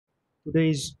Today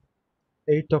is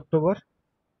 8th October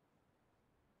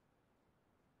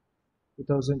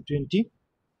 2020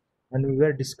 and we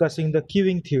were discussing the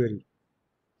queuing theory.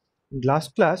 In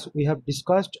last class, we have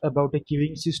discussed about a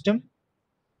queuing system,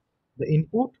 the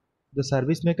input, the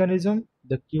service mechanism,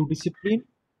 the queue discipline,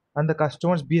 and the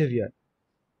customer's behavior.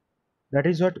 That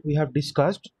is what we have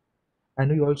discussed.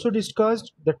 And we also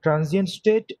discussed the transient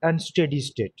state and steady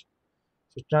state.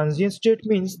 So transient state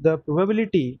means the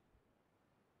probability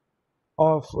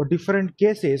of different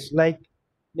cases, like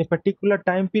in a particular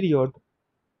time period,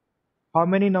 how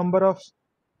many number of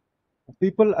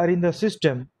people are in the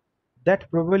system,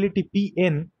 that probability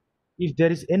Pn, if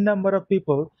there is n number of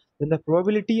people, then the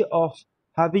probability of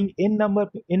having n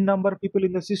number of people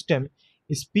in the system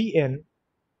is Pn,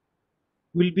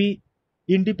 will be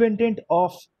independent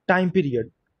of time period.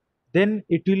 Then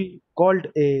it will called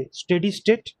a steady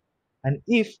state. And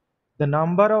if the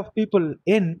number of people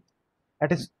n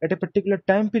at a particular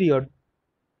time period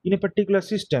in a particular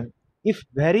system, if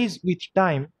varies with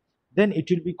time, then it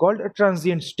will be called a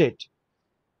transient state.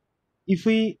 If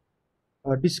we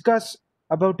discuss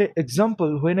about an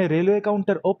example, when a railway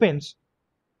counter opens,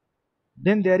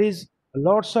 then there is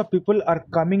lots of people are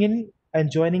coming in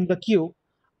and joining the queue,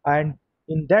 and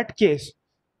in that case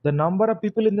the number of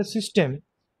people in the system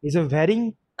is a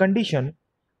varying condition,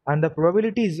 and the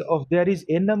probabilities of there is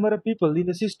n number of people in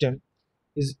the system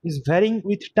is varying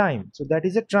with time. So that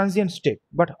is a transient state.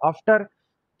 But after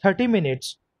 30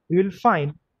 minutes you will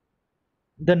find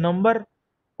the number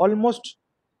almost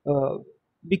uh,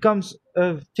 becomes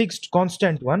a fixed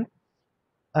constant one,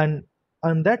 and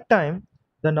on that time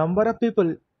the number of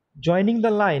people joining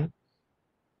the line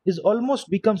is almost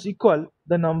becomes equal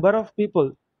the number of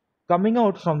people coming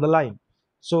out from the line.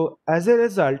 So as a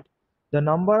result, the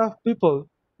number of people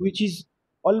which is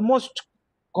almost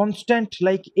constant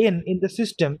like n in the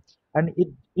system, and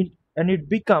it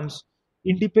becomes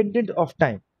independent of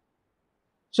time.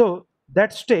 So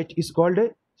that state is called a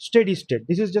steady state.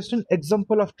 This is just an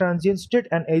example of transient state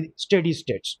and a steady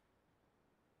states.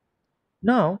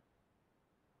 Now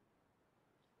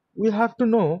we have to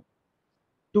know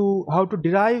to how to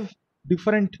derive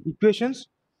different equations.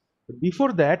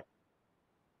 Before that,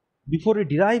 before we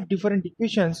derive different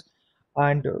equations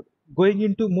and going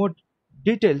into more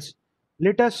details,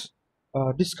 let us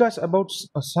discuss about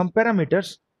some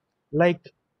parameters,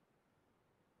 like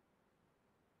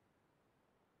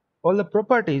all the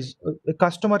properties a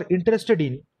customer interested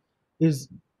in is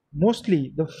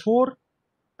mostly the four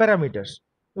parameters.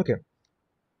 Okay,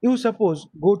 you suppose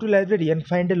go to library and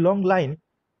find a long line.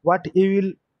 What you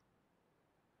will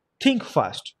think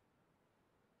first,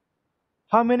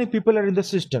 how many people are in the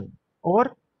system,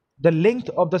 or the length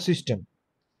of the system.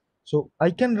 So I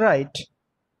can write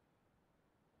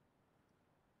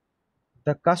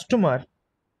the customer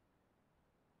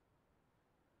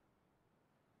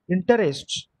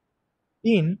interests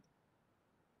in,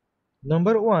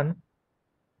 number one,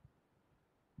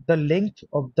 the length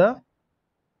of the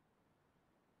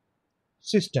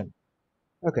system.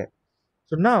 Okay,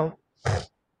 so now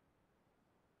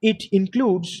it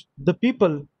includes the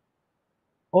people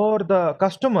or the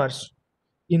customers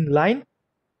in line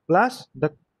plus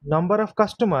the number of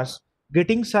customers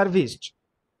getting serviced.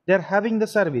 They are having the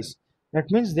service. That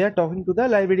means they are talking to the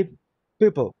library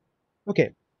people.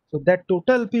 Okay, so that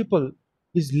total people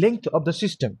is length of the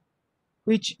system,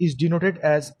 which is denoted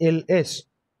as LS.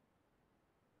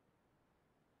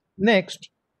 Next,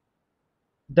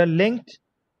 the length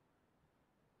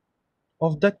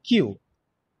of the queue,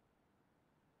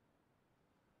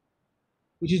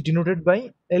 which is denoted by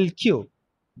LQ.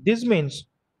 This means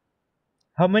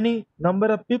how many number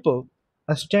of people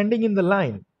are standing in the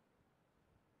line.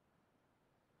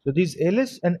 So these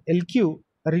LS and LQ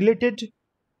are related,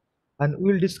 and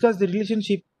we will discuss the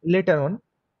relationship later on.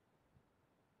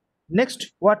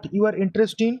 Next, what you are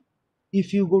interested in,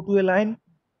 if you go to a line,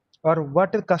 or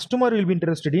what a customer will be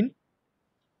interested in,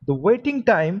 the waiting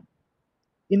time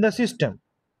in the system.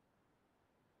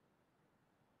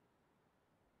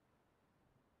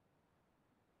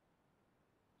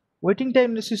 Waiting time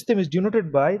in the system is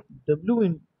denoted by W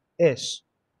in S.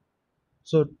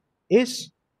 So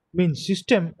S means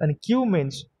system and Q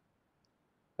means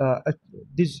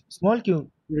this small q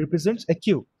represents a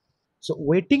queue. So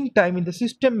waiting time in the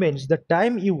system means the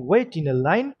time you wait in a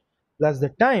line plus the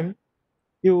time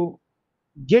you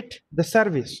get the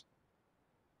service.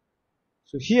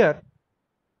 So here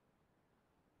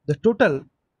the total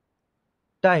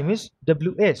time is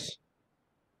Ws.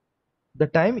 The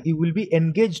time you will be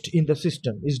engaged in the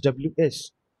system is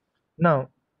Ws. Now,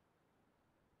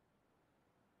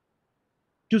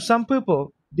 to some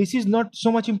people, this is not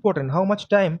so much important how much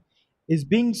time is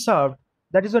being served,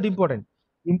 that is not important.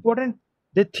 Important,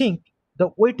 they think the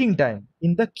waiting time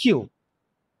in the queue,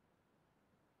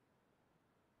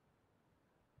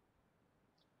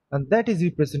 and that is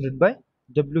represented by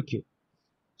WQ.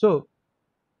 So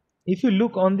if you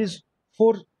look on these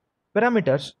four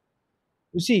parameters,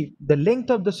 you see the length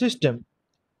of the system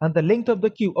and the length of the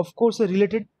queue of course are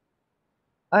related,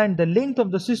 and the length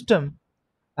of the system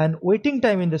and waiting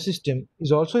time in the system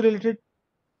is also related.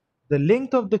 The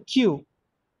length of the queue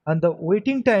and the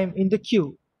waiting time in the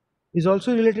queue is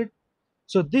also related.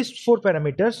 So these four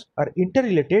parameters are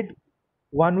interrelated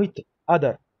one with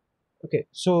other. Okay,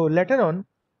 so later on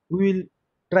we will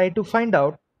try to find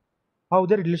out how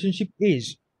the relationship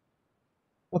is.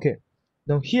 Okay,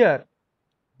 now here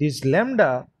this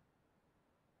lambda,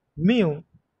 mu,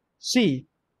 c,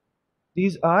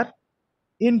 these are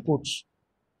inputs.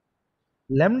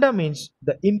 Lambda means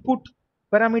the input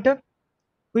parameter,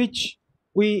 which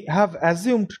we have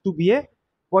assumed to be a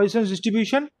Poisson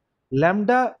distribution,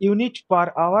 lambda unit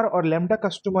per hour or lambda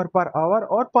customer per hour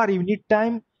or per unit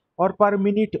time or per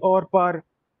minute or per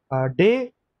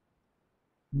day.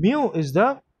 Mu is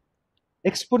the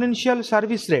exponential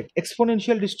service rate,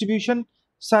 exponential distribution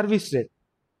service rate.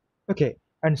 Okay,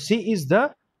 and C is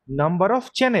the number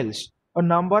of channels or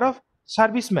number of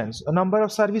servicemen or number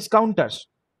of service counters.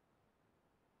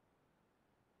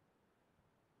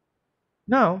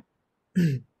 Now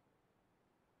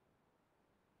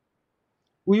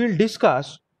we will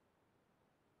discuss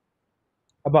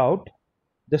about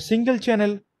the single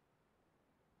channel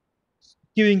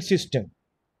queuing system.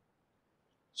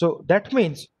 So that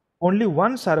means only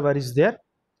one server is there,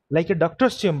 like a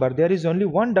doctor's chamber. There is only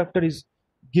one doctor is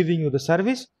giving you the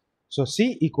service. So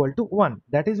C equal to 1.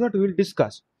 That is what we will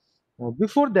discuss. Now,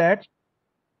 before that,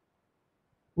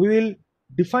 we will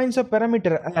define some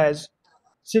parameter as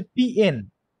say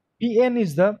Pn. Pn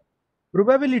is the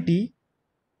probability.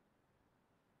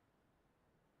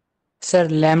 Sir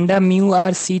lambda mu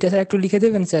আর সিটা sir একটু লিখে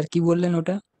দেবেন sir, কি বললেন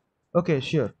ওটা? Okay,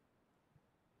 sure.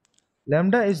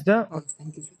 Lambda is the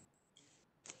thank you.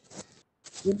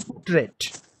 input rate,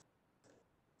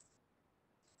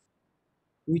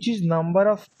 which is number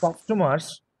of customers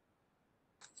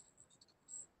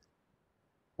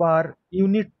per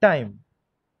unit time.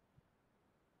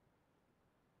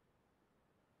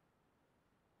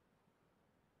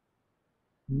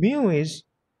 Mu is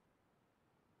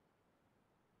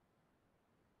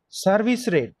service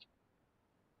rate.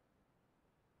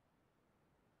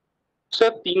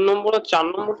 Sir 3 নম্বর আর 4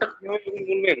 নম্বরটা কিভাবে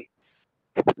বলবেন?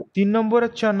 3 number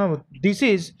R 4 number, this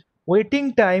is waiting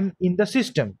time in the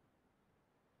system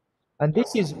and this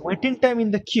is waiting time in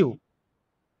the queue.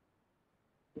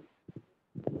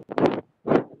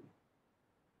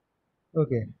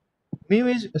 Okay, mu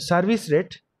is service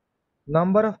rate,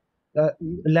 number of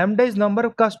lambda is number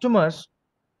of customers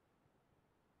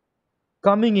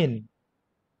coming in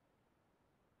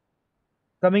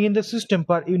the system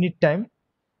per unit time,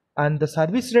 and the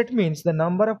service rate means the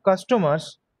number of customers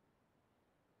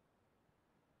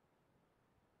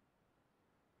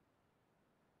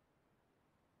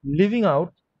leaving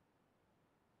out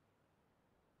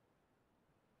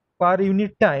per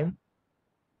unit time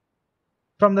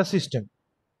from the system,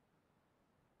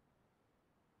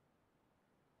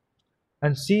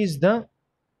 and C is the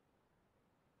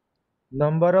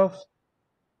number of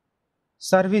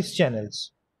service channels.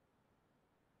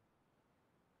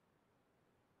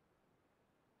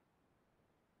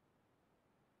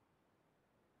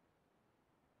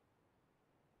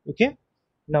 Okay,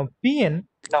 now Pn,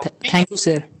 thank you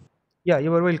sir. yeah,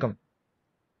 you are welcome.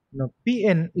 Now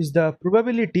Pn is the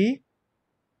probability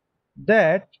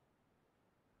that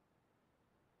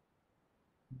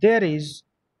there is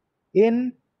n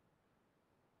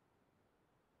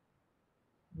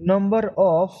number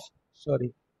of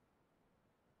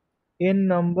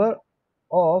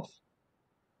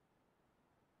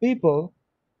people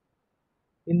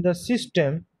in the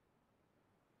system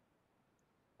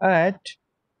at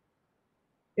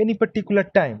any particular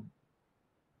time.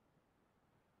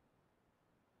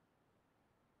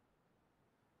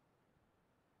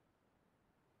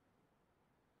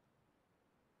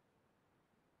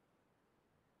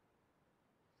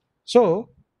 So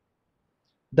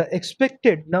the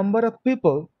expected number of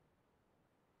people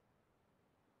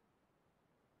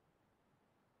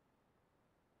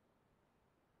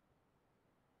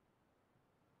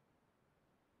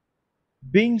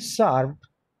being served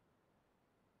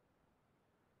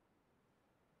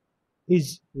is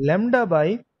lambda by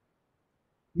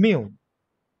mu,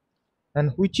 and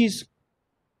which is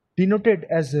denoted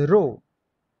as rho,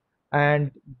 and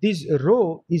this rho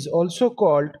is also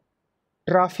called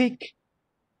traffic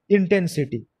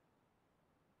intensity,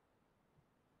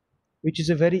 which is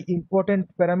a very important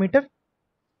parameter,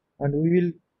 and we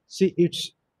will see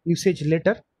its usage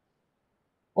later.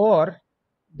 Or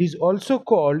it is also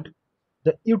called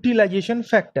the utilization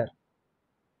factor.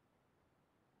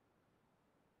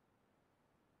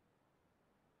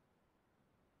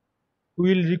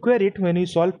 We will require it when we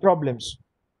solve problems.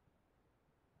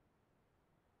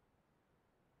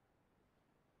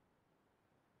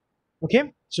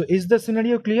 Okay, so is the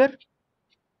scenario clear?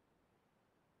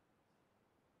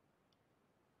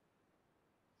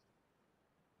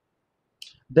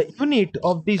 The unit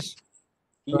of this,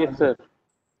 Yes, sir.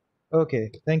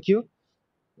 okay, thank you.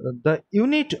 The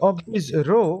unit of this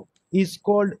row is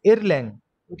called Erlang.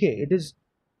 Okay, it is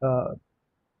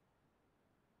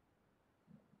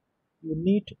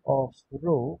unit of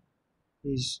row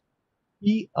is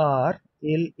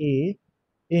ERLANG.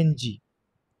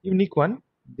 Unique one.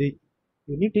 The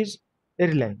unit is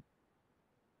Erlang.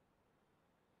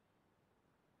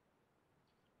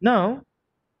 Now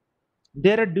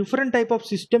there are different type of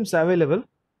systems available.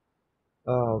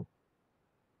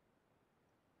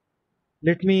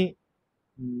 Let me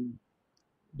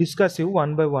discuss you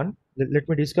one by one. Let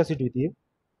me discuss it with you.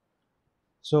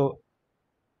 So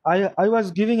I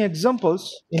was giving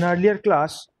examples in earlier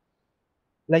class,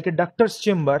 like a doctor's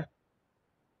chamber,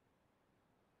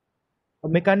 a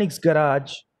mechanic's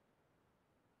garage,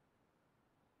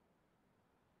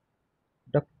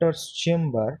 doctor's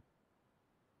chamber,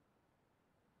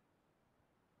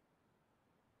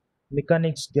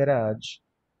 mechanic's garage,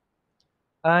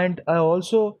 and I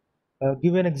also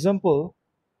give an example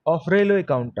of railway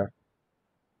counter.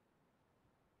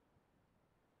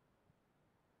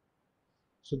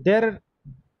 So there are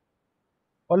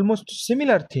almost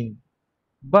similar thing,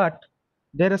 but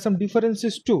there are some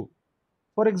differences too.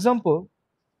 For example,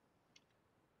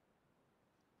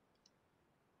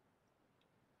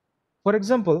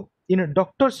 in a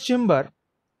doctor's chamber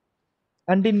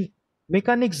and in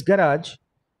mechanic's garage,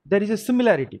 there is a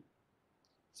similarity.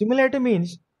 Similarity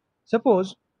means,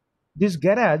 suppose this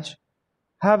garage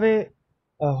have a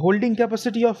holding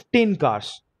capacity of 10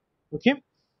 cars. Okay,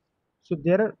 so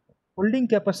there are holding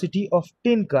capacity of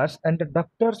 10 cars and the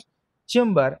doctor's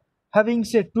chamber having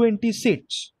say 20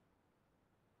 seats.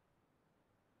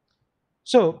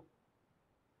 So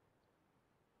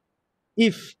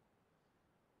if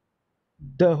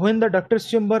when the doctor's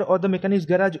chamber or the mechanic's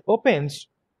garage opens,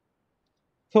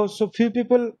 so few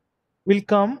people will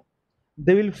come,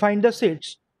 they will find the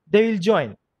seats, they will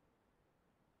join.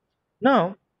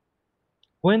 Now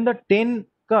when the 10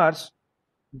 cars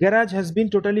garage has been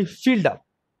totally filled up,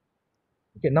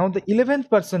 okay, now the 11th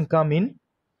person come in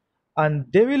and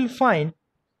they will find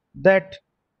that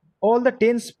all the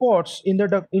 10 spots in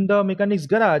the mechanic's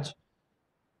garage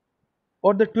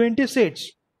or the 20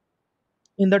 seats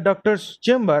in the doctor's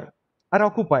chamber are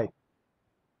occupied.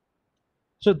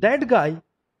 So that guy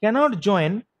cannot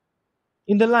join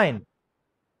in the line,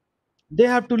 they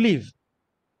have to leave.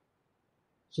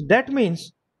 So that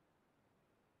means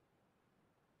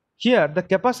here the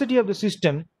capacity of the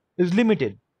system is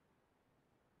limited.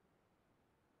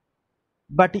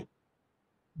 But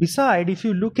beside, if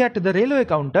you look at the railway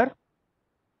counter,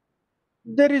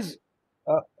 there is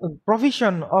a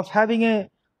provision of having a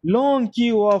long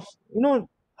queue of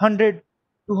 100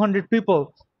 200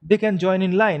 people, they can join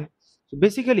in line. So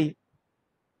basically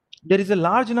there is a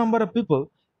large number of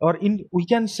people, or we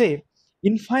can say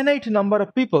infinite number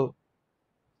of people,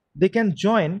 they can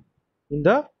join in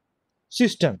the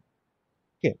system.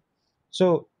 Okay,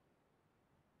 so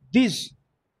this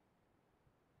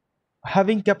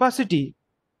having capacity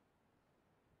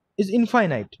is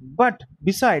infinite, but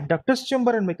beside doctor's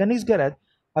chamber and mechanic's garage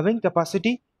having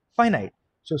capacity finite.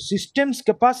 So system's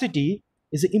capacity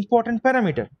is an important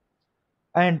parameter,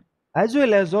 and as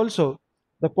well as also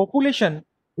the population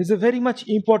is a very much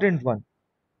important one.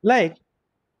 Like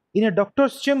in a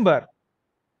doctor's chamber,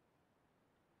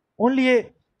 only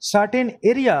a certain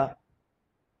area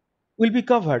will be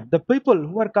covered. The people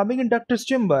who are coming in doctor's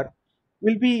chamber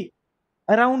will be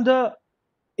around the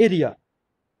area,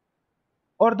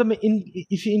 or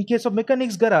if in case of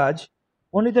mechanic's garage,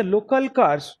 only the local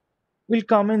cars will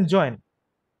come and join.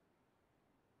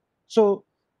 So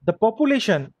the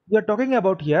population we are talking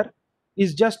about here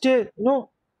is just a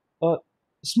a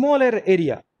smaller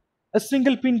area, a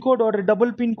single pin code or a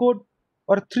double pin code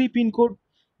or 3 pin code,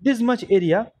 this much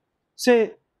area,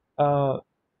 say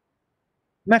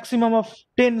maximum of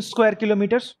 10 square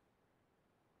kilometers,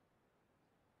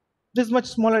 this much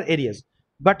smaller areas.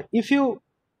 But if you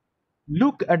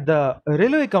look at the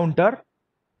railway counter,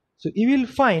 so you will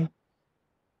find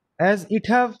as it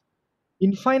have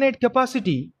infinite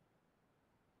capacity,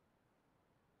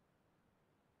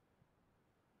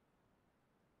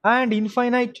 and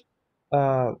infinite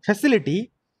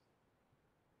facility,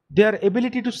 their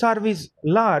ability to serve is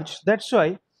large. That's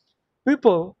why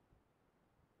people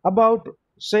about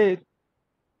say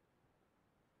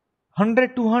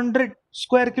 100 to 100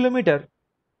 square kilometer,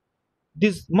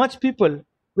 this much people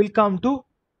will come to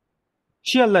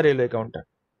Shialda railway counter,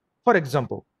 for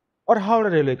example, or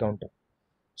Howrah railway counter.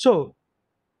 So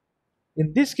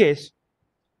in this case,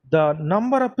 the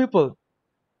number of people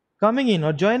coming in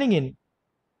or joining in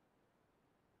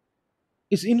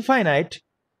is infinite,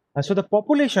 and so the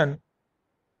population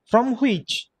from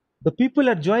which the people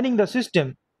are joining the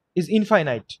system is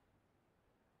infinite.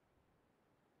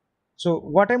 So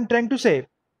what I'm trying to say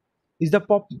is the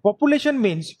population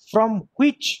means from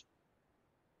which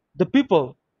the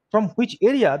people, from which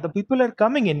area the people are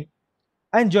coming in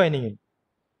and joining in.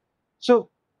 So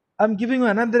I'm giving you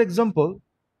another example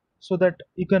so that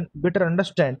you can better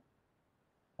understand.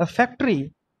 A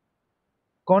factory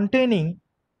containing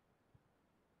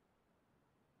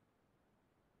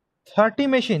 30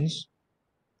 machines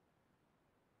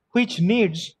which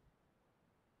needs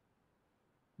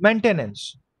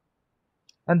maintenance,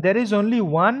 and there is only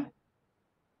one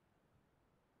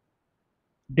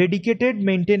dedicated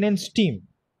maintenance team.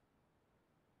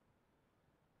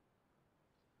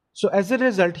 So as a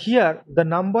result, here the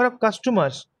number of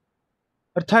customers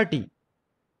are 30.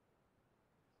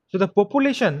 So the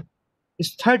population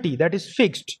is 30, that is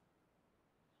fixed,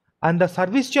 and the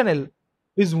service channel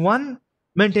is one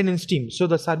maintenance team. So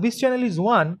the service channel is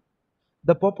one,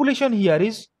 the population here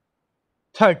is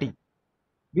 30,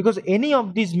 because any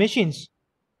of these machines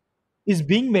is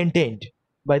being maintained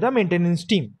by the maintenance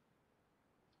team.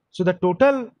 So the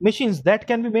total machines that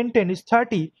can be maintained is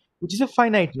 30, which is a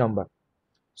finite number.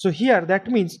 So here that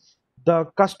means the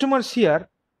customers here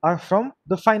are from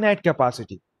the finite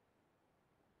capacity.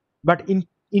 But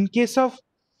in case of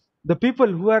the people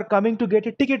who are coming to get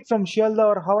a ticket from Shialda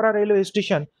or Howrah railway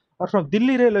station or from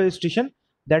Delhi railway station,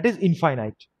 that is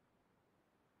infinite.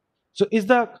 So is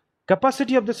the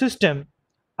capacity of the system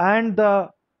and the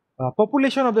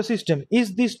population of the system,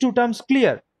 is these two terms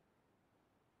clear?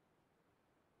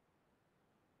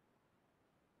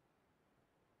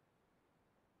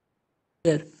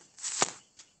 Sir.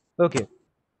 Okay.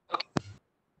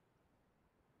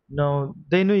 Now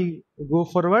then we go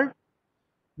forward.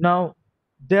 Now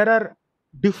there are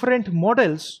different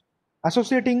models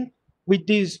associating with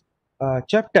this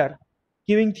chapter,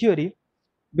 queuing theory.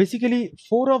 Basically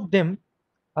 4 of them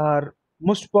are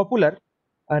most popular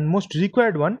and most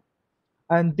required one,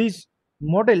 and these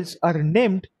models are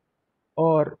named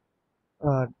or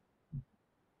uh,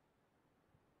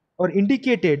 or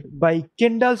indicated by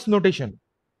Kendall's notation.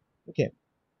 Okay,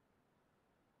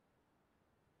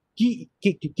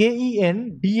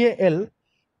 Kendal,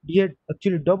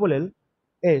 actually double L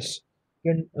S,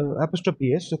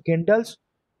 apostrophe S. So Kendall's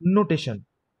notation.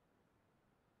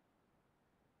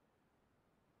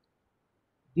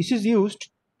 This is used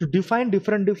to define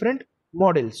different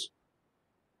models.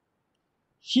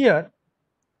 Here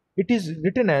it is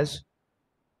written as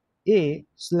A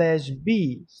slash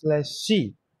B slash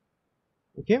C.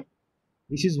 Okay,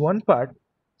 this is one part.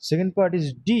 Second part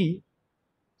is D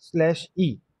slash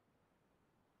E.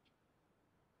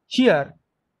 Here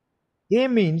A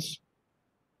means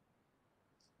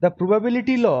the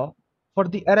probability law for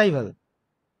the arrival.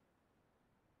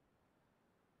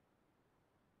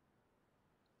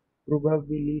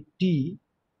 Probability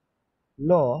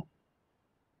law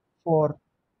for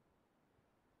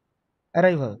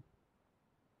arrival.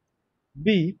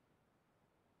 B,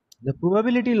 the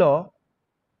probability law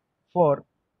for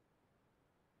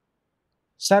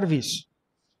service.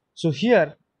 So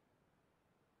here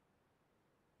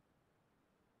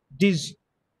this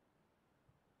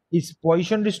is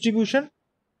Poisson distribution,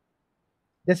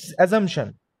 this is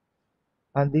assumption,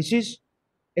 and this is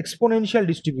exponential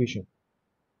distribution.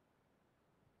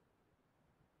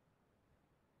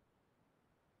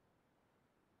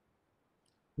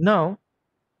 Now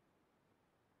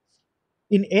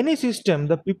in any system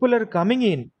the people are coming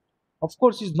in, of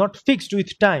course, is not fixed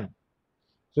with time.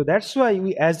 So that's why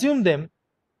we assume them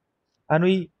and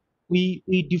we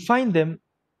define them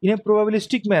in a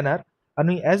probabilistic manner, and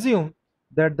we assume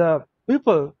that the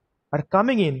people are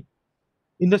coming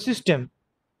in the system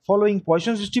following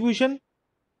Poisson's distribution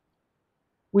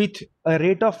with a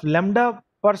rate of lambda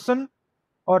person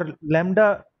or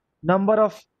lambda number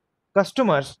of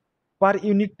customers per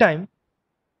unit time,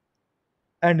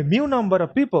 and mu number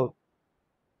of people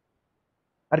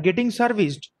are getting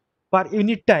serviced per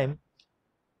unit time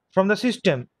from the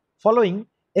system following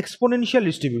exponential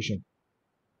distribution.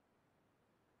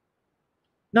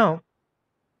 Now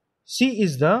C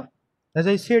is the as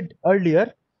I said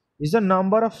earlier, is the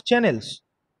number of channels.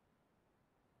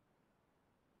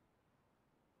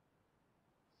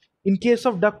 In case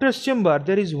of doctor's chamber,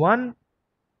 there is one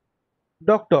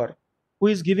doctor who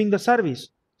is giving the service.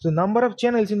 So number of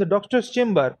channels in the doctor's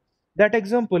chamber, that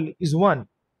example is 1.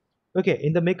 Okay,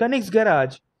 in the mechanic's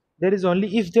garage, there is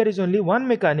only, if there is only one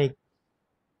mechanic,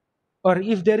 or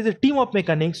if there is a team of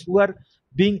mechanics who are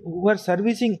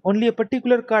servicing only a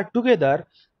particular car together,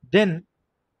 then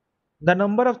the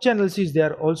number of channels is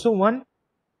there also 1,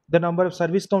 the number of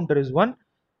service counter is 1.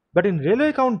 But in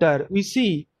railway counter, we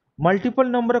see multiple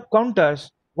number of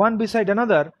counters, one beside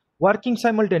another, working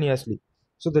simultaneously.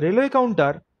 So the railway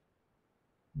counter,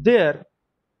 there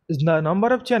is the number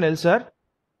of channels are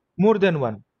more than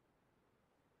 1.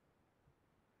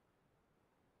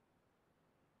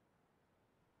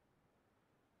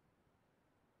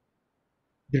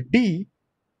 The D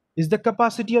is the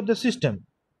capacity of the system.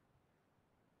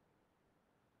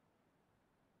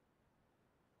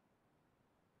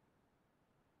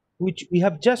 Which we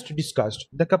have just discussed,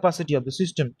 the capacity of the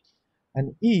system.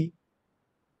 And E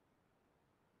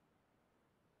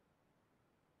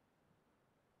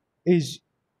is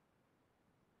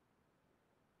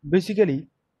basically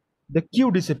the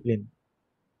Q discipline.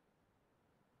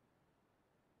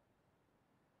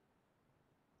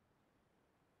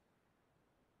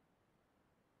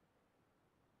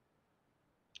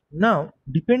 Now,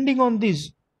 depending on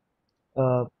this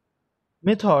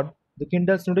method, the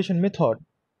Kendall's notation method,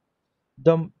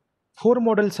 the 4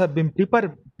 models have been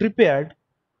prepared,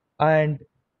 and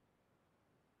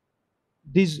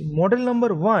this model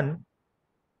number 1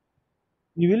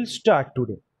 we will start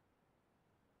today.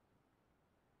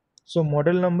 So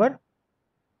model number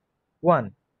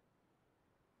 1,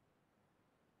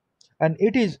 and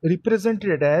it is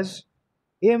represented as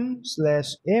M/M/1 .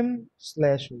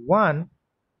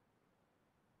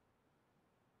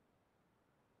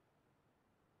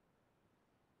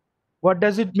 What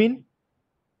does it mean?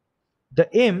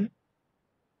 The M,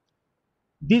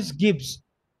 this gives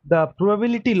the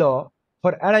probability law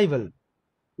for arrival,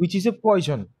 which is a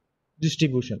Poisson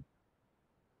distribution.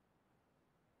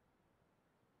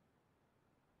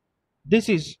 This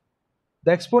is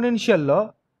the exponential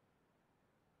law.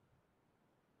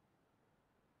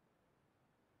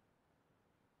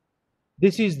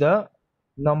 This is the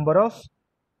number of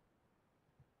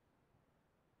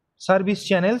service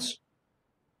channels.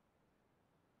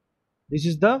 This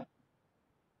is the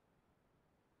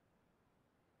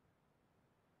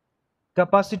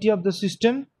capacity of the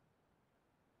system.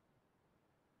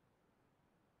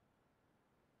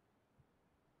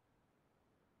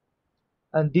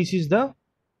 And this is the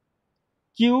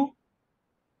Q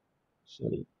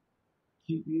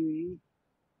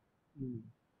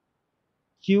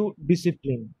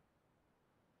discipline.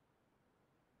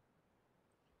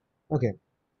 Okay,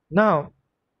 now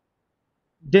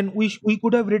then we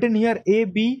could have written here A,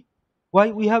 B.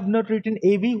 Why we have not written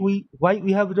A, B? Why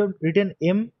we have written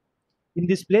M in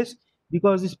this place?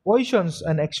 Because these Poissons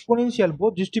and exponential,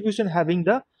 both distribution having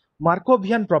the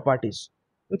Markovian properties.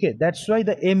 Okay, that's why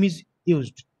the M is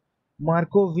used.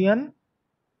 Markovian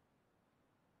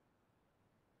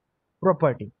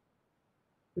property.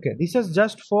 Okay, this is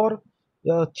just for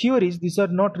theories. These are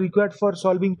not required for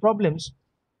solving problems.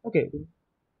 Okay,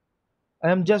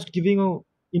 I am just giving you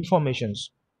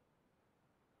informations,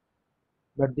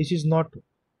 but this is not,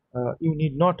 you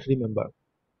need not remember.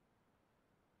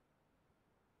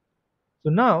 So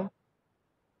now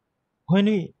when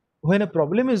a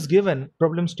problem is given,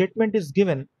 problem statement is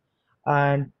given,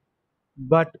 and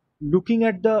but looking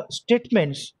at the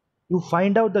statements, you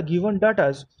find out the given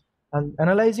data, and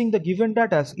analyzing the given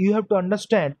data, you have to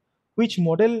understand which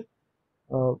model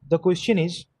the question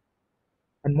is,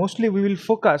 and mostly we will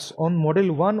focus on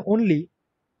model 1 only,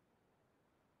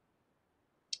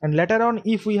 and later on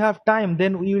if we have time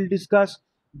then we will discuss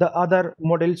the other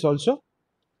models also.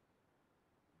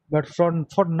 But for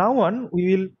now on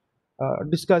we will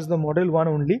discuss the model 1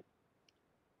 only.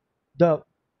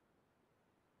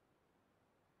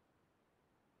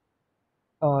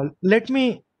 Let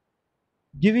me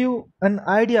give you an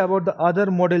idea about the other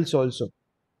models also,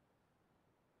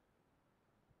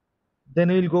 then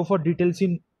we will go for details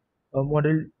in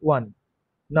model 1.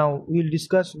 Now we will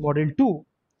discuss model 2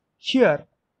 here.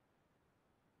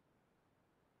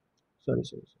 Sorry.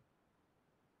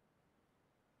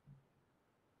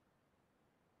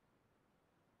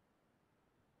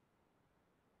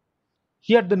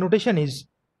 Here the notation is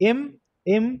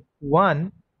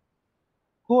MM1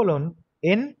 colon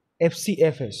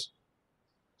NFCFS.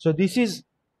 So this is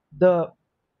the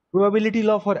probability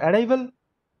law for arrival.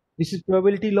 This is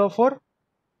probability law for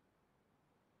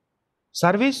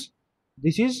Service,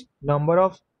 this is number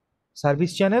of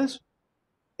service channels.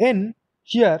 N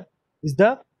here is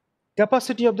the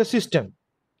capacity of the system,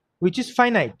 which is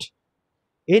finite.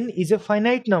 N is a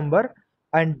finite number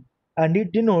and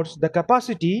it denotes the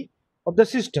capacity of the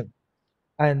system.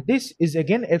 And this is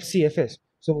again FCFS.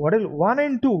 So model 1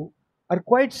 and 2 are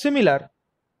quite similar.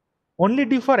 Only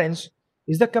difference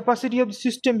is the capacity of the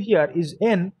system here is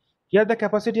N. Here the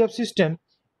capacity of system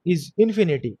is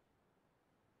infinity.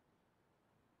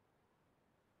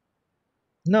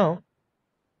 Now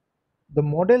the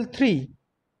model 3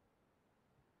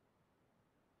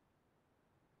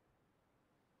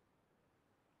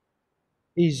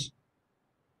 is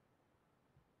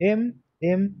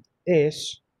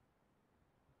MMS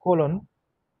colon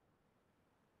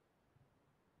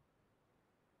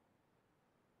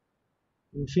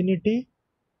infinity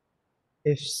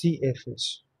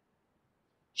FCFS.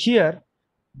 Here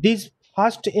this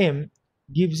first M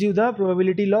gives you the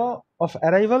probability law of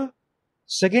arrival,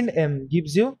 second M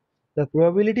gives you the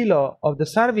probability law of the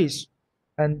service,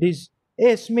 and this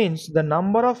S means the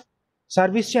number of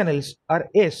service channels are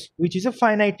S, which is a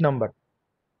finite number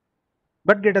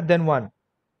but greater than 1.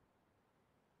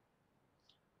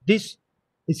 This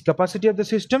is capacity of the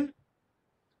system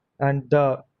and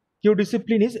the Q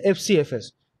discipline is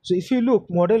FCFS. So if you look,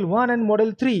 model 1 and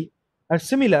model 3 are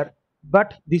similar,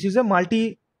 but this is a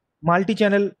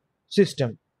multi-channel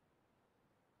system.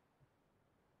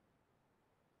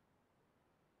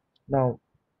 Now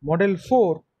model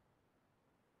 4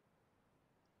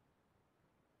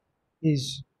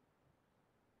 is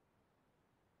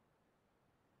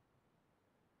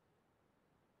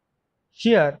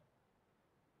here.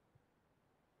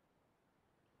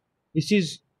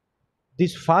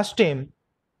 This first term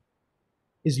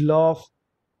is law of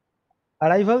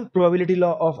arrival, probability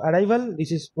law of arrival.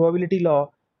 This is probability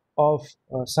law of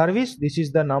service. This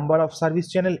is the number of service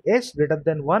channel S greater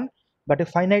than 1 but a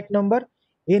finite number.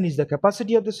 N is the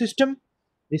capacity of the system.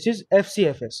 This is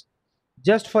FCFS.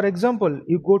 Just for example,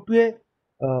 you go to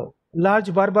a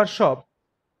large barber shop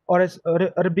or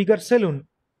a bigger salon.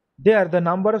 There the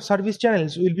number of service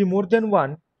channels will be more than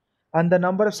 1 and the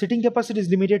number of sitting capacity is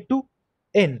limited to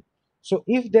N. So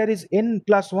if there is N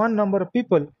plus 1 number of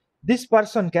people, this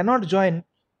person cannot join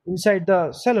inside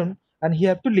the salon and he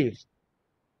have to leave.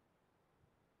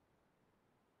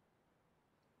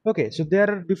 Okay, so there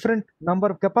are different number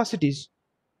of capacities.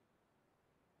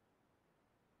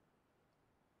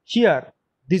 Here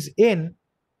this N,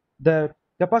 the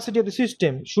capacity of the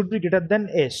system should be greater than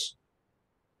S.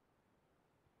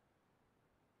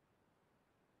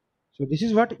 So this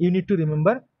is what you need to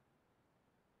remember.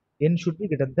 N should be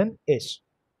greater than S.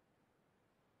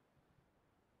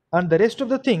 And the rest of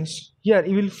the things here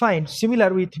you will find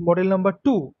similar with model number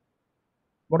 2.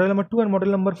 Model number 2 and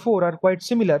model number 4 are quite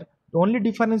similar. The only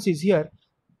difference is here,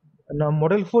 now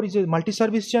model 4 is a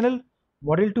multi-service channel,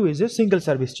 model 2 is a single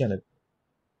service channel.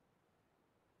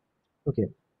 Okay.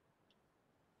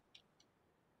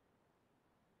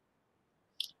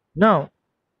 Now,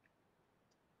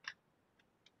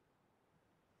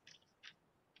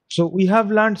 so we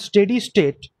have learned steady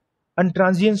state and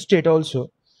transient state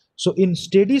also. So in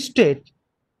steady state,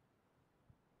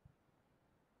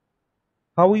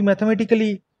 how we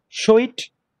mathematically show it?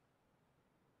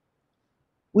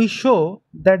 We show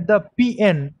that the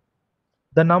Pn,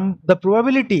 the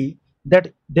probability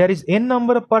that there is n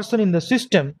number of person in the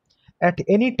system at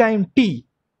any time t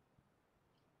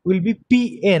will be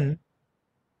Pn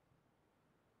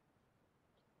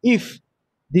if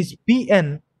this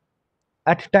Pn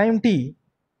at time t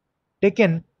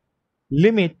taken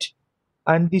limit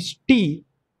and this t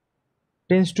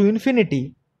tends to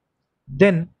infinity,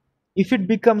 then if it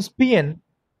becomes Pn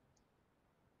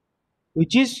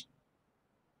which is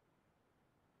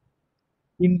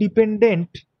independent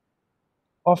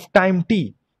of time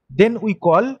t, then we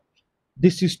call the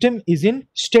system is in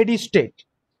steady state,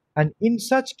 and in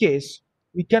such case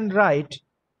we can write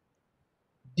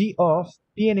d of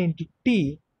Pn into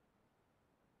t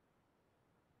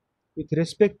with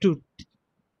respect to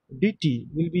dt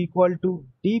will be equal to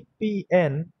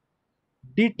dPn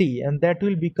dt, and that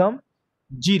will become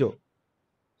 0.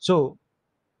 So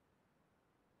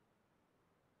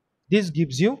this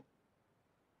gives you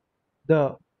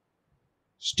the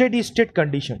steady state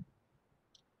condition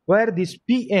where this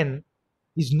Pn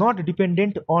is not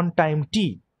dependent on time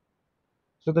t.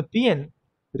 So the Pn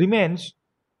remains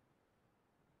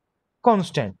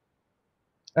constant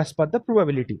as per the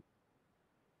probability.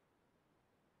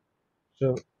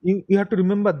 So you have to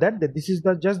remember that this is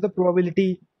just the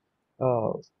probability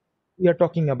we are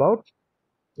talking about.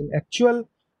 In actual,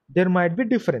 there might be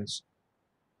difference.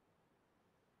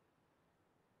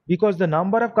 because the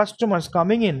number of customers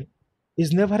coming in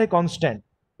is never a constant.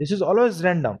 This is always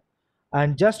random,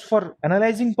 and just for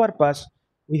analyzing purpose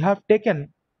we have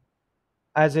taken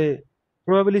as a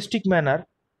probabilistic manner,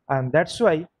 and that's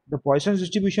why the Poisson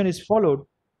distribution is followed,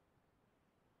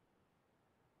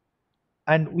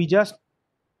 and we just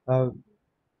uh,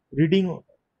 reading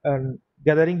and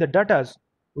gathering the data,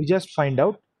 we just find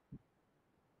out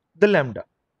the lambda.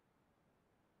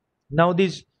 Now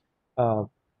these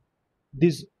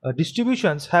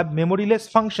distributions have memoryless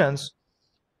functions.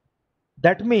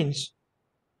 That means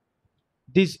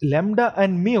this lambda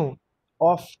and mu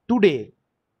of today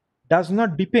does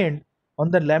not depend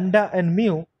on the lambda and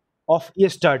mu of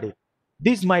yesterday.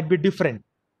 These might be different.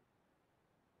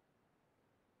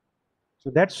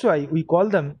 So that's why we call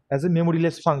them as a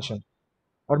memoryless function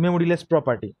or memoryless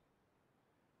property.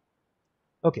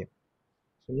 Okay,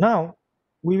 so now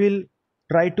we will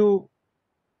try to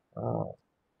uh,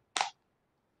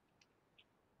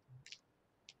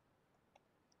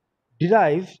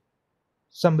 derive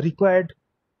some required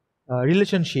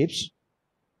relationships.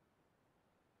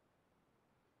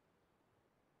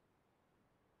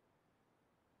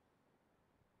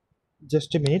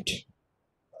 Just a minute,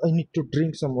 I need to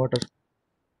drink some water.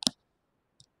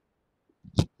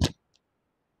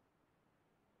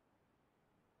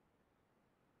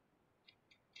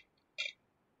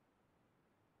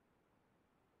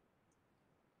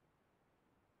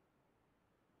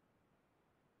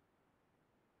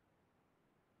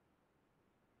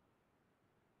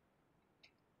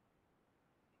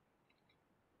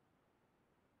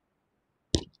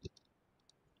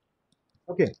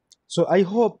 Okay, so I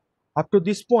hope up to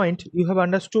this point you have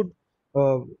understood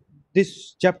uh,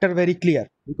 this chapter very clear,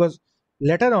 because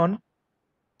later on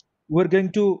we're going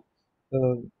to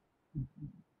uh,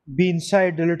 be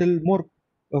inside a little more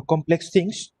complex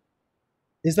things.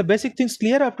 Is the basic things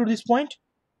clear up to this point?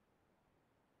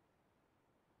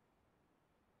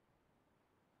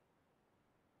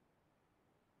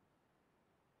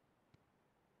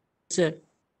 Sir.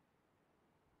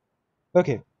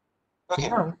 Okay,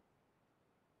 so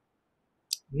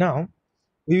now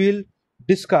we will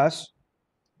discuss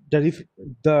the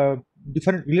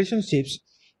different relationships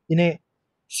in a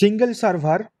single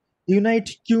server unite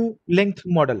queue length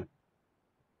model,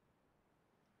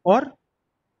 or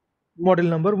model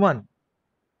number 1.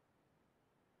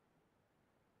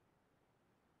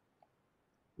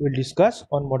 We'll discuss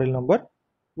on model number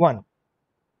 1,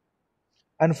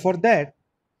 and for that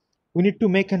we need to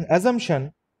make an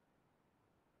assumption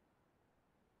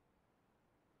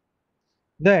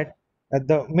that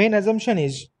the main assumption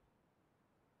is,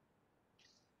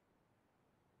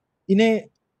 in a,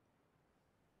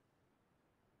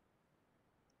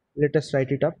 let us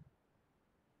write it up.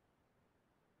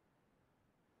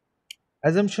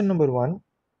 Assumption number 1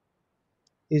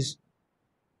 is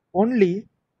only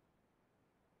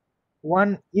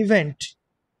one event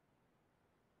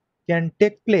can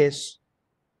take place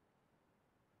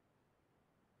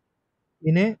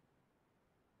in a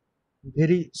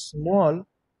very small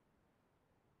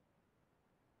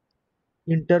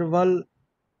interval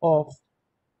of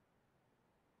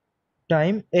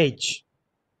time h.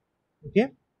 Okay,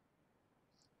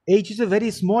 h is a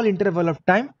very small interval of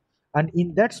time, and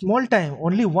in that small time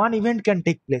only one event can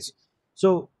take place.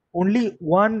 So only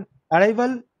one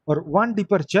arrival or one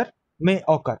departure may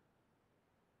occur.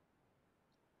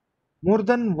 More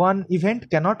than one event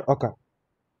cannot occur.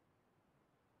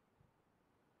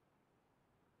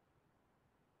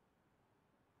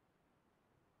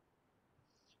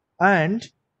 And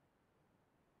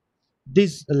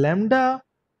this lambda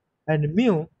and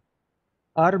mu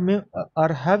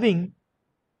are having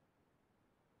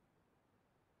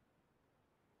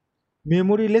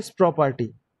memoryless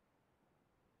property.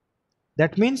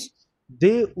 That means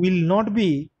they will not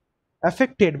be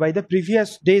affected by the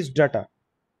previous day's data.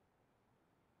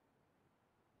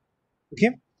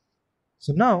 Okay,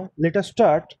 so now let us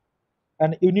start,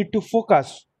 and you need to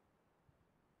focus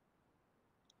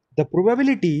the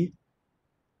probability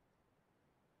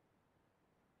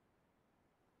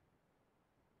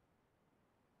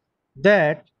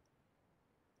that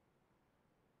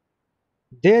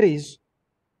there is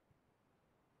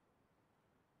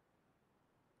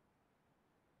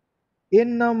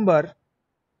n number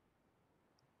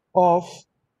of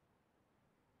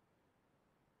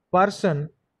person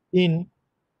in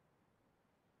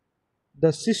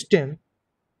the system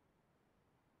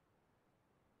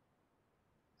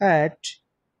at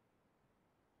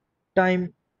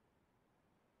time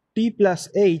t plus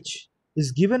h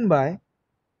is given by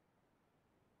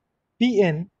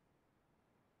Pn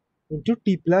into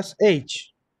t plus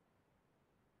h.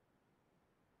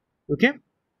 Okay,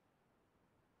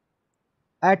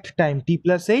 at time t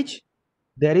plus h,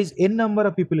 there is n number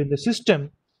of people in the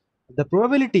system. The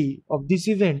probability of this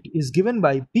event is given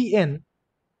by Pn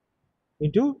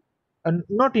into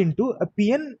not into a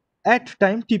Pn at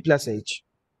time t plus h.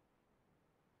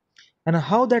 And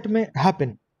how that may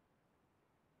happen?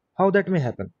 How that may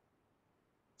happen?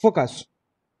 Focus.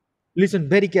 Listen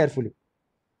very carefully.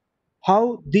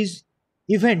 How this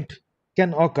event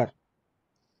can occur?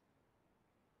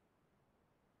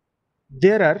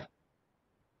 There are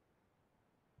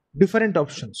different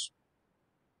options.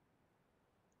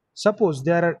 Suppose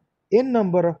there are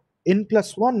n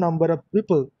plus 1 number of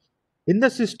people in the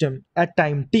system at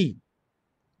time t.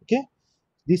 Okay,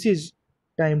 this is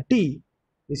time t,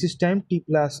 this is time t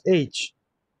plus h.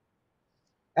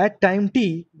 At time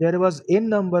t there was n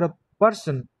number of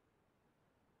person.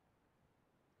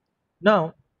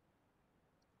 Now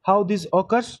how this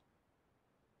occurs?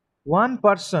 One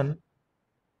person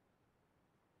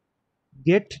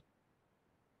get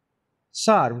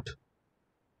served.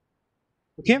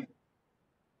 Okay,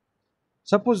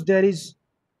 suppose there is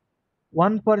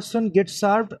one person gets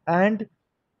served and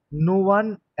no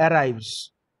one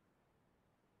arrives.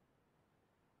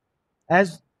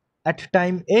 As at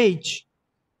time h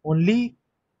only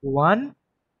one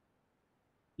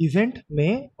event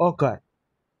may occur.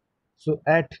 So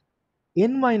at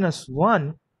n minus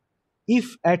 1,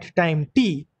 if at time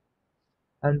t,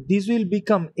 and this will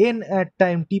become n at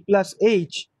time t plus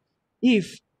h,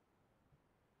 if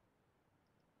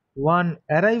one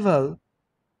arrival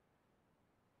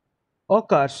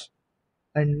occurs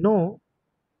and no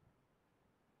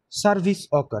service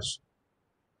occurs.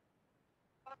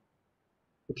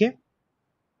 Okay,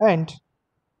 and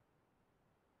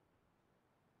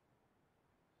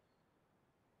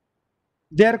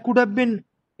there could have been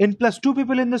n plus 2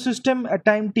 people in the system at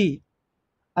time t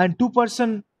and 2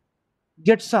 person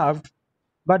get served,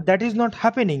 but that is not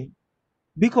happening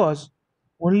because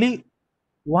only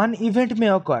one event may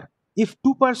occur. If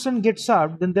 2 person get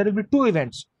served, then there will be 2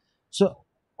 events. So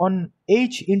on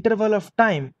h interval of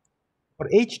time or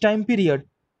h time period,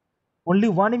 only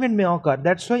one event may occur.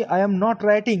 That's why I am not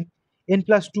writing n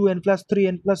plus 2, n plus 3,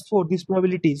 n plus 4, these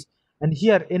probabilities, and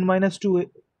here n minus 2,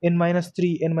 n minus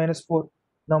 3, n minus 4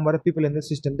 number of people in the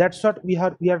system. That's what we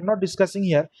are not discussing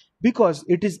here, because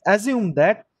it is assumed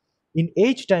that in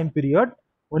h time period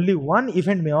only one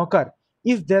event may occur.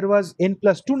 If there was n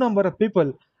plus 2 number of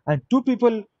people and 2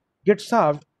 people get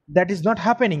served, that is not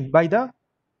happening by the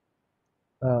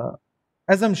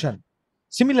assumption.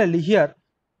 Similarly here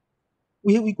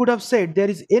we could have said there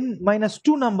is n minus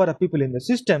 2 number of people in the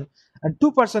system and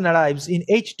 2 person arrives in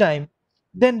h time,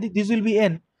 then this will be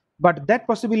n, but that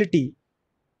possibility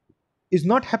is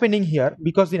not happening here,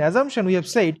 because in assumption we have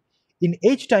said in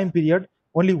h time period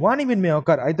only one event may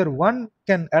occur, either one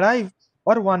can arrive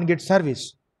or one gets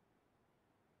service.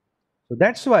 So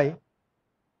that's why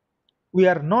we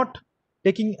are not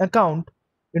taking account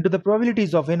into the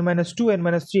probabilities of n minus 2, n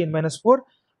minus 3, n minus 4,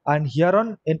 and here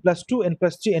on n plus 2, n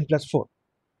plus 3, n plus 4.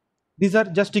 These are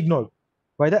just ignored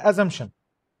by the assumption.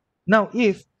 Now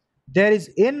if there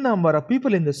is n number of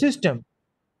people in the system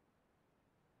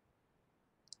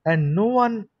and no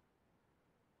one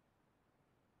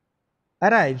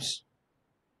arrives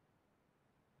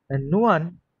and no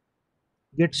one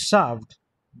gets served,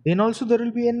 then also there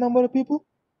will be n number of people.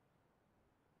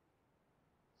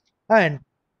 And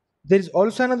there is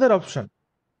also another option.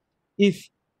 If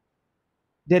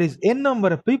there is n number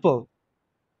of people,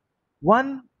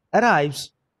 one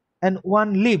arrives and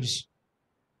one leaves,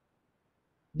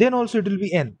 then also it will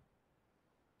be n.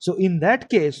 So in that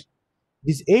case,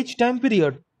 this h time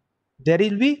period, there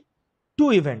will be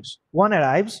 2 events. One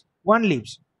arrives, one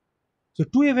leaves. So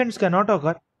 2 events cannot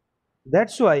occur.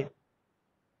 That's why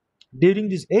during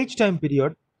this h time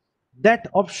period, that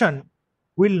option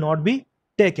will not be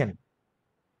taken.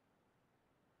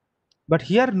 But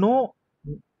here no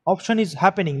option is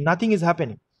happening, nothing is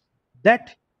happening.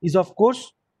 That is of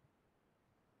course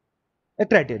a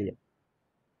criteria.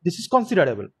 This is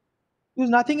considerable because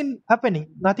nothing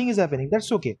is happening,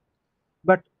 that's okay,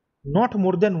 but not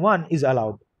more than one is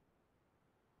allowed.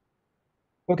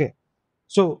 Okay,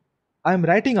 so I am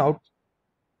writing out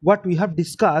what we have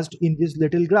discussed in this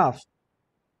little graph.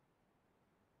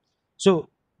 So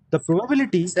the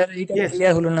probability, sir এটা yes,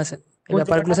 clear হলো না sir, এই কোন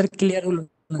ব্যাপারগুলো জায়গাটা? Sir clear হলো না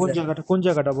কোন স্যার।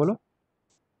 জায়গাটা বলো?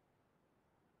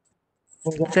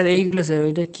 কোন জায়গা? স্যার এইগুলো স্যার,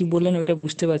 ওইটা কি বললেন ওটা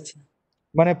বুঝতে পারছি না।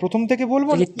 মানে প্রথম থেকে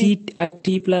বলবো এই যে নাকি?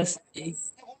 টি প্লাস,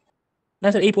 না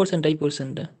স্যার এই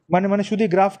পোর্শনটা মানে শুধু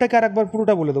গ্রাফটাকে আরেকবার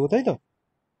পুরোটা বলে দেবো, তাই তো?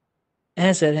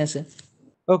 হ্যাঁ স্যার, হ্যাঁ sir.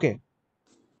 Okay,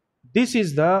 this is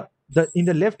the in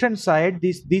the left hand side,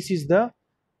 this is the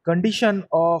condition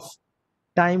of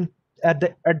time at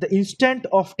the instant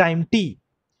of time t.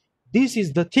 This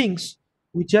is the things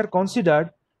which are considered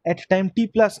at time t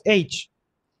plus h.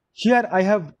 Here I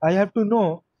have to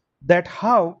know that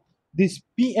how this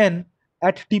Pn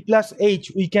at t plus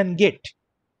h we can get.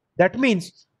 That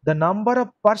means the number of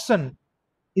person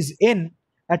is n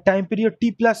at time period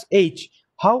t plus h.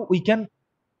 How we can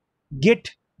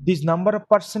get this number of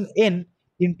person n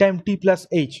in time t plus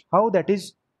h? How that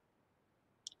is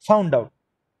found out?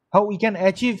 How we can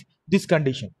achieve this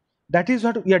condition? That is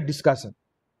what we are discussing.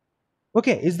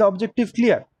 Okay, is the objective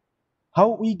clear? How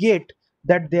we get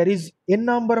that there is n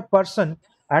number of person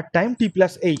at time t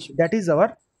plus h? That is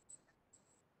our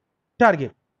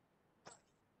target.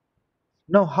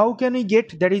 Now how can we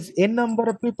get there is n number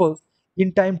of people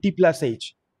in time t plus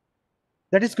h?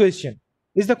 That is question.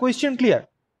 Is the question clear?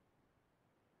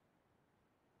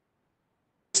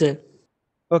 Sir.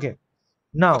 Okay.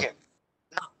 Now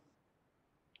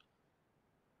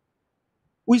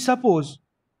we suppose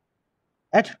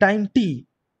at time t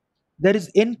there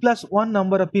is n plus 1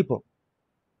 number of people.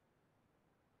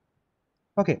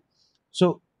 Okay,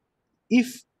 so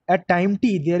if at time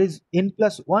t there is n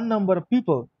plus 1 number of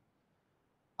people,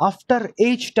 after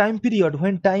h time period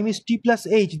when time is t plus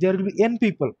h there will be n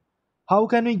people. How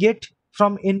can we get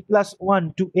from n plus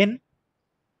 1 to n?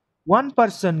 One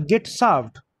person gets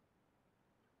served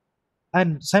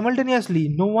and simultaneously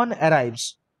no one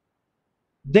arrives.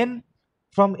 Then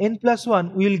from n plus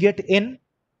 1 we will get n.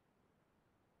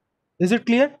 Is it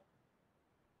clear?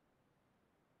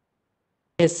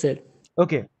 Yes, sir.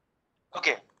 Okay.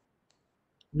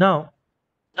 Now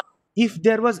if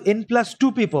there was n plus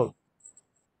 2 people,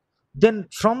 then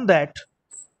from that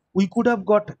we could have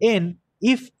got n.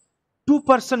 If 2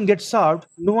 person gets served,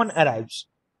 no one arrives.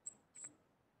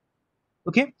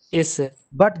 Okay, Yes, sir.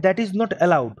 but that is not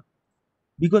allowed,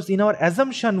 because in our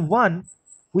assumption 1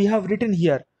 we have written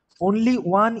here only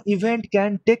one event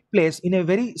can take place in a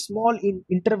very small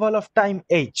interval of time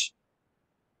h.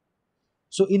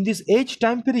 So in this h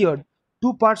time period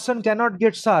 2 person cannot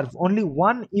get served, only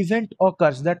one event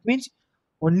occurs. That means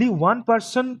only one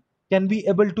person can be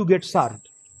able to get served.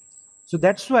 So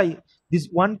that's why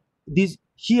this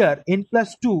here n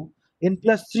plus 2, n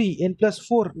plus 3, n plus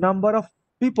 4 number of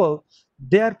people,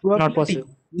 their probability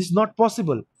possible. is not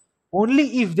possible.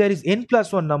 Only if there is n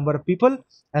plus 1 number of people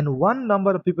and one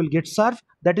number of people get served,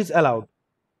 that is allowed.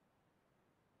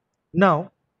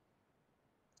 Now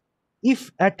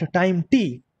if at time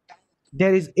t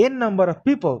there is n number of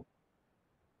people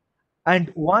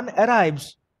and one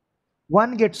arrives,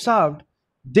 one gets served,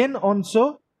 then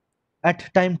also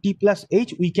at time t plus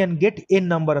h we can get n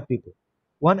number of people.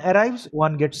 One arrives,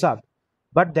 one gets served,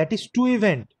 but that is two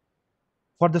event.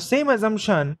 For the same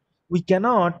assumption we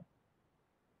cannot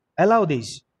allow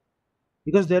this,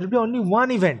 because there will be only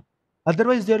one event,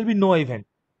 otherwise there will be no event.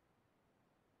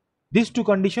 These two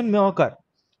conditions may occur,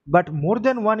 but more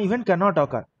than one event cannot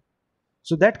occur.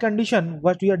 So that condition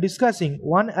what we are discussing,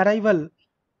 one arrival,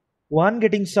 one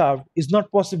getting served, is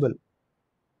not possible.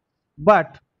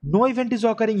 But no event is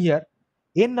occurring here.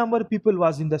 N number of people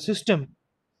was in the system.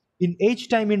 In h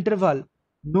time interval,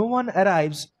 no one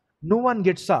arrives, no one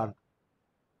gets served.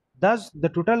 Thus, the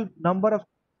total number of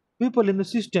people in the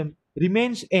system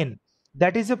remains n.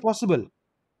 That is a possible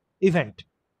event,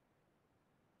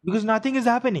 because nothing is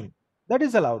happening. That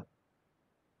is allowed.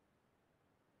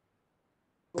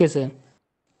 Okay, sir.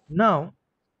 Now,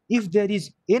 if there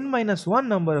is n minus 1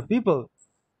 number of people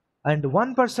and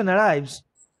one person arrives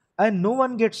and no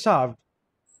one gets served,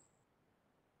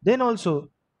 then also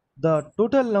the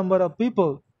total number of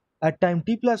people at time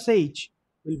t plus h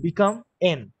will become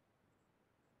n.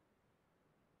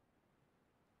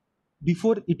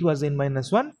 Before it was n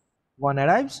minus 1, one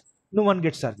arrives, no one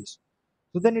gets service.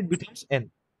 So then it becomes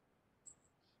n.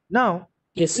 Now,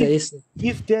 Yes, sir. Yes, sir.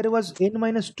 if there was n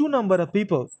minus 2 number of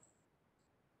people,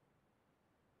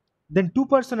 then 2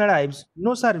 person arrives,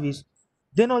 no service,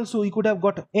 then also we could have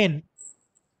got n.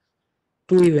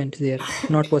 Two events there.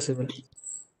 Not possible.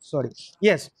 Sorry.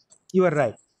 Yes, you are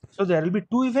right. So there will be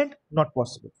two event, not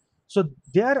possible. So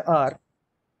there are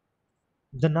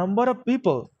the number of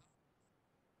people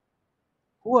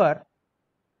who are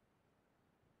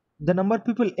the number of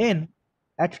people n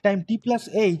at time t plus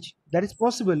h, that is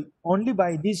possible only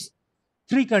by these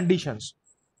three conditions.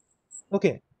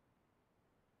 Okay.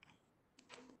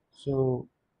 So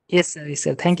Yes, sir. Yes,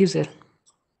 sir. Thank you, sir.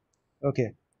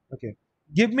 okay.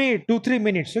 Give me 2-3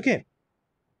 minutes. Okay.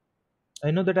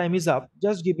 I know the time is up.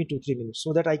 Just give me 2-3 minutes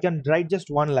so that I can write just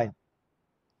one line.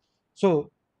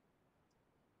 So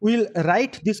we'll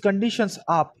write these conditions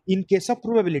up in case of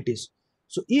probabilities.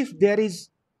 So if there is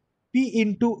p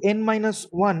into n minus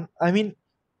 1, I mean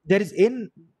there is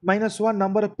n minus 1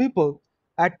 number of people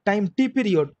at time t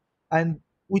period, and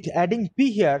with adding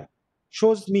p here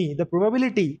shows me the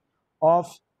probability of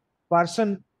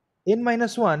person n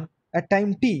minus 1 at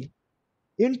time t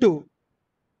into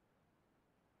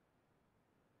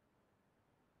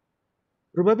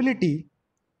probability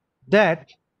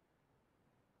that,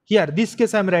 here this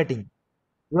case I am writing,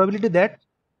 probability that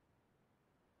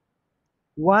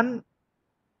one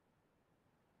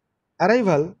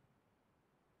arrival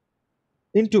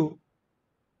into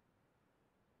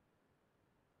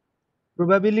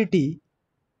probability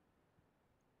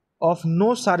of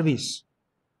no service,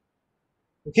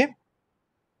 okay,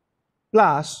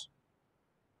 plus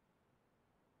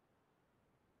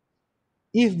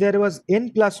if there was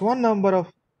n plus 1 number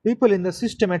of people in the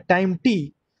system at time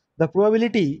t, the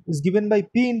probability is given by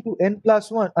p into n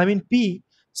plus 1, I mean p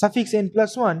suffix n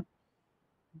plus 1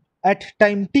 at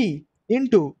time t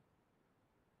into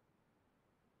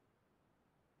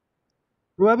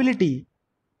probability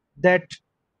that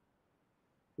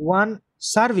one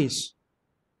service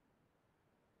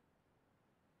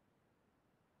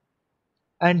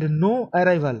and no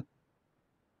arrival,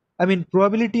 I mean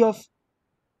probability of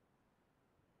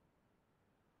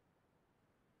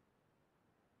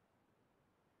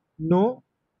no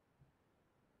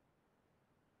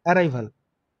arrival,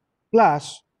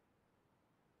 plus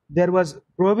there was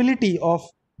probability of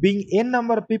being n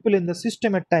number of people in the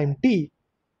system at time t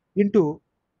into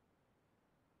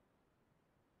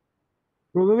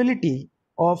probability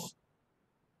of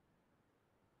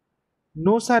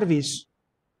no service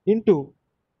into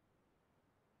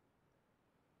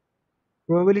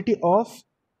probability of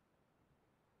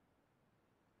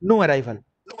no arrival.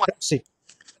 That's it.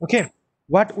 Okay,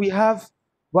 what we have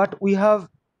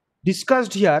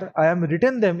discussed here, I am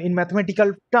written them in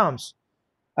mathematical terms,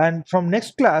 and from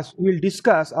next class we will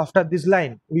discuss after this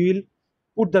line. We will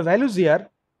put the values here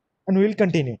and we will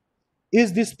continue.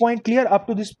 Is this point clear? Up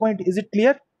to this point, is it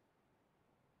clear?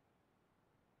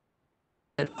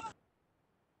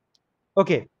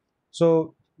 Okay,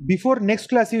 so before next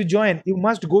class you join, you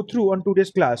must go through on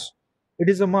today's class. It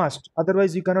is a must,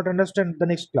 otherwise you cannot understand the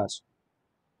next class.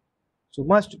 So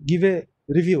must give a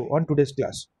review on today's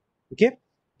class. Okay,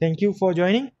 thank you for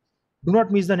joining. Do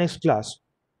not miss the next class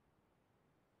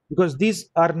because these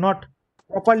are not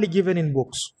properly given in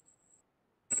books.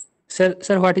 Sir,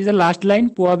 what is the last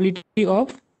line? Probability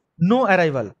of? No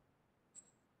arrival.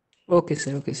 Okay,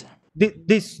 sir. Okay, sir.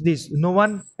 This no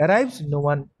one arrives, no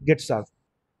one gets served.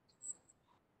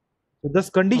 So this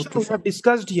condition Okay, we sir. have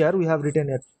discussed here, we have written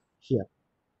it here.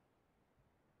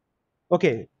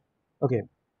 Okay, okay.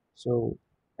 So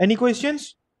any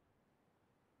questions?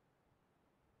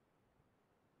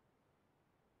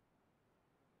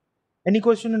 Any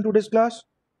question in today's class?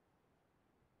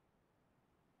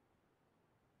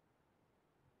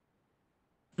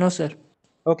 No, sir.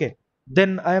 Okay,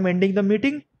 then I am ending the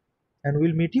meeting and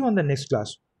we'll meet you on the next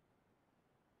class.